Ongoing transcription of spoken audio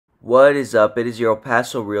What is up? It is your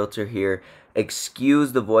Paso realtor here.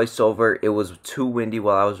 Excuse the voiceover. It was too windy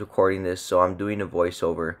while I was recording this, so I'm doing a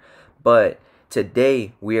voiceover. But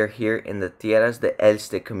today we are here in the Tierra Del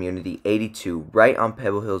Este community 82, right on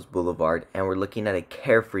Pebble Hils Boulevard, and we're looking at a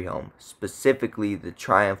CareFree home, specifically the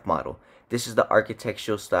Triumph model. This is the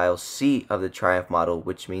architectural style C of the Triumph model,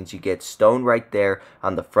 which means you get stone right there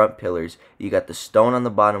on the front pillars, you got the stone on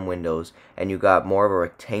the bottom windows, and you got more of a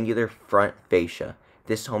rectangular front fascia.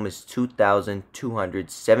 This home is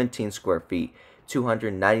 2,217 square feet,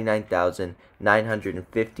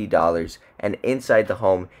 $299,950, and inside the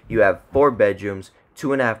home you have 4 bedrooms,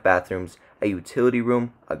 2.5 bathrooms, a utility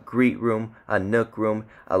room, a greet room, a nook room,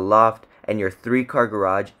 a loft, and your 3-car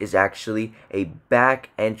garage is actually a back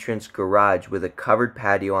entrance garage with a covered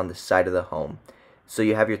patio on the side of the home. So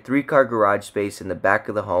you have your 3-car garage space in the back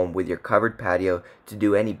of the home with your covered patio to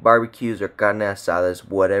do any barbecues or carne asadas,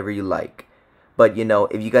 whatever you like. But you know,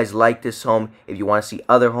 if you guys like this home, if you want to see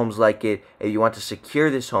other homes like it, if you want to secure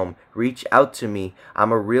this home, reach out to me.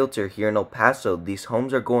 I'm a realtor here in El Paso. These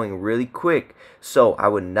homes are going really quick, so I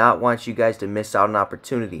would not want you guys to miss out on an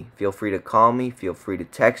opportunity. Feel free to call me, feel free to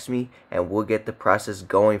text me, and we'll get the process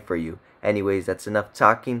going for you. Anyways, that's enough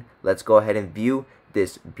talking. Let's go ahead and view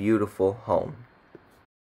this beautiful home.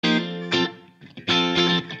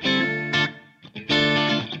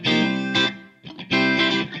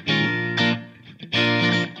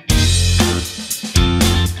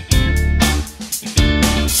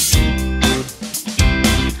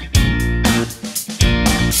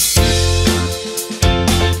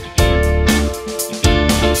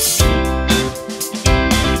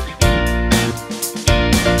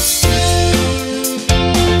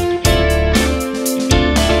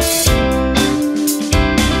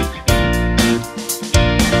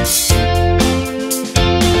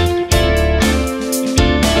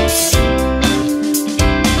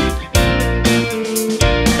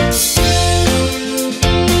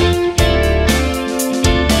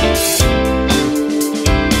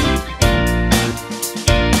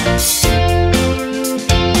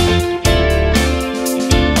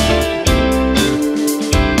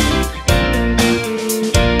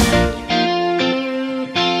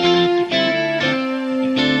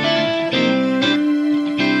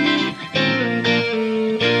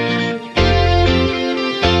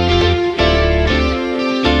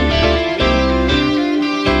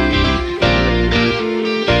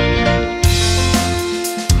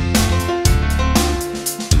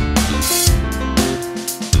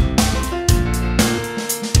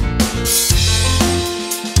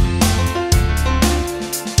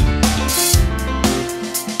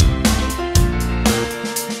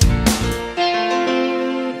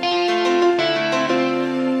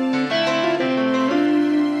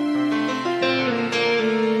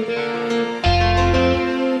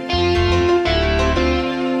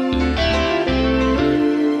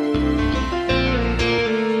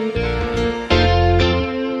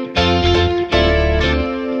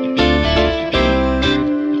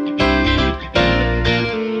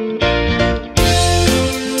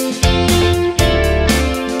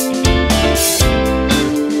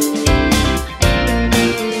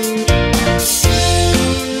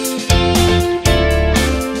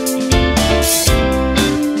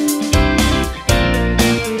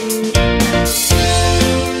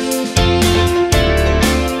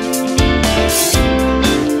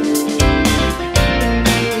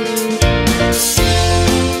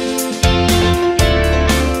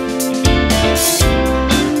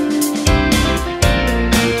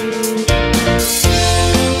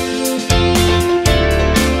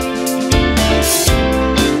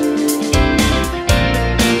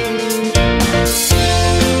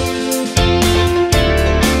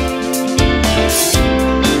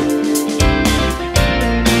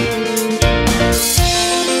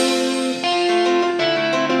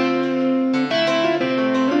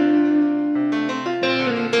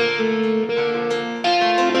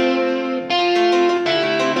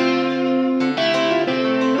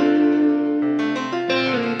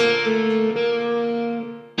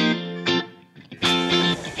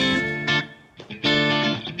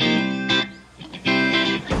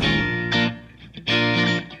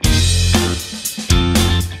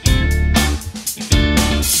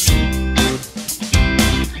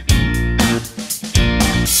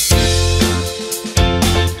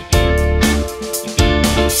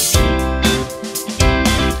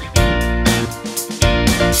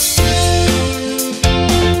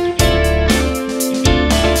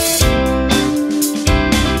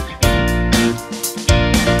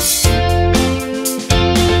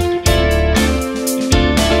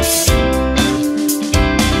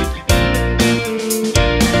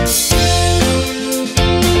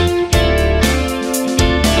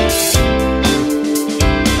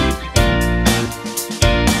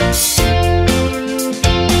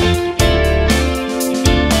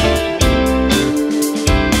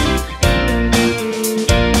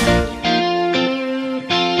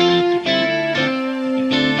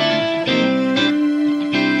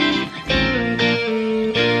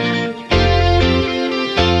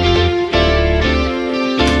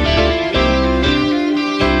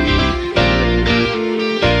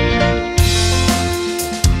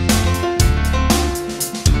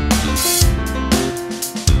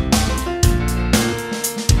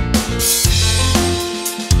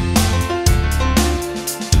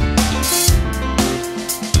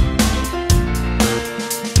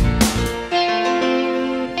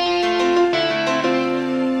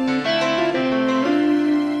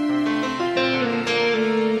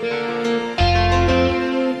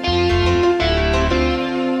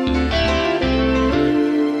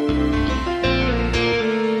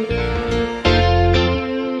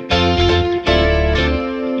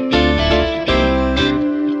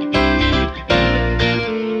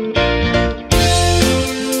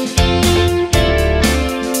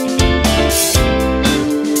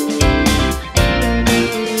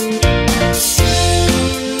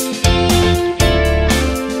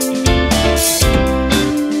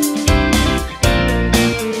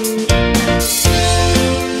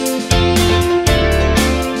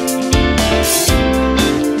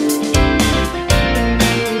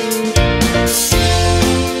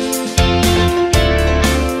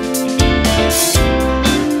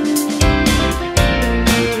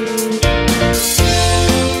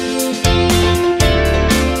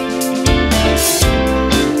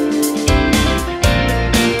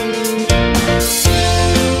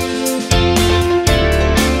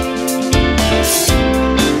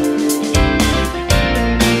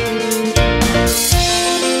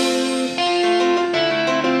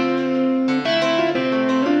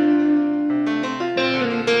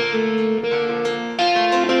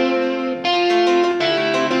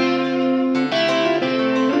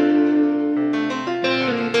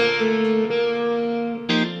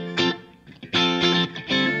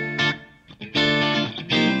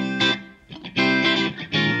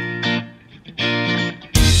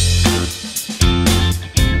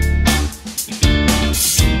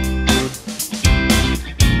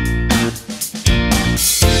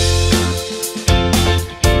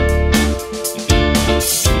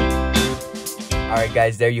 Alright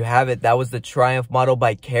guys, there you have it. That was the Triumph model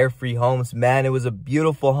by CareFree Homes. Man, it was a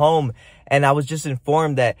beautiful home. And I was just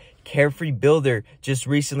informed that CareFree Builder just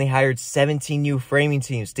recently hired 17 new framing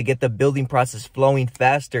teams to get the building process flowing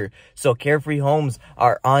faster. So CareFree Homes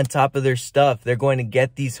are on top of their stuff. They're going to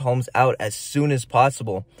get these homes out as soon as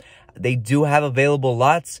possible. They do have available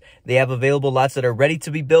lots. They have available lots that are ready to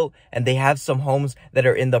be built, and they have some homes that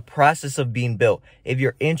are in the process of being built. If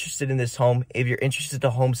you're interested in this home, if you're interested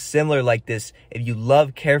in homes similar like this, if you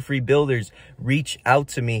love CareFree Builders, reach out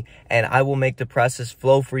to me and I will make the process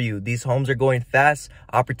flow for you. These homes are going fast.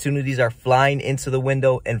 Opportunities are flying into the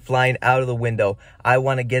window and flying out of the window. I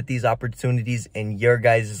want to get these opportunities in your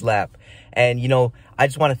guys' lap. And, you know, I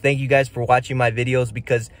just want to thank you guys for watching my videos,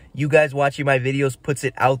 because you guys watching my videos puts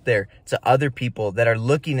it out there to other people that are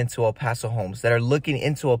looking into El Paso homes, that are looking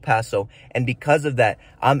into El Paso. And because of that,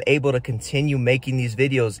 I'm able to continue making these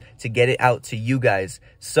videos to get it out to you guys.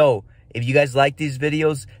 So if you guys like these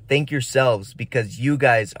videos, thank yourselves, because you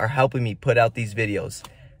guys are helping me put out these videos.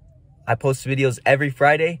 I post videos every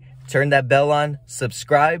Friday. Turn that bell on,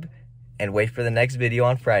 subscribe, and wait for the next video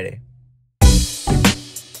on Friday.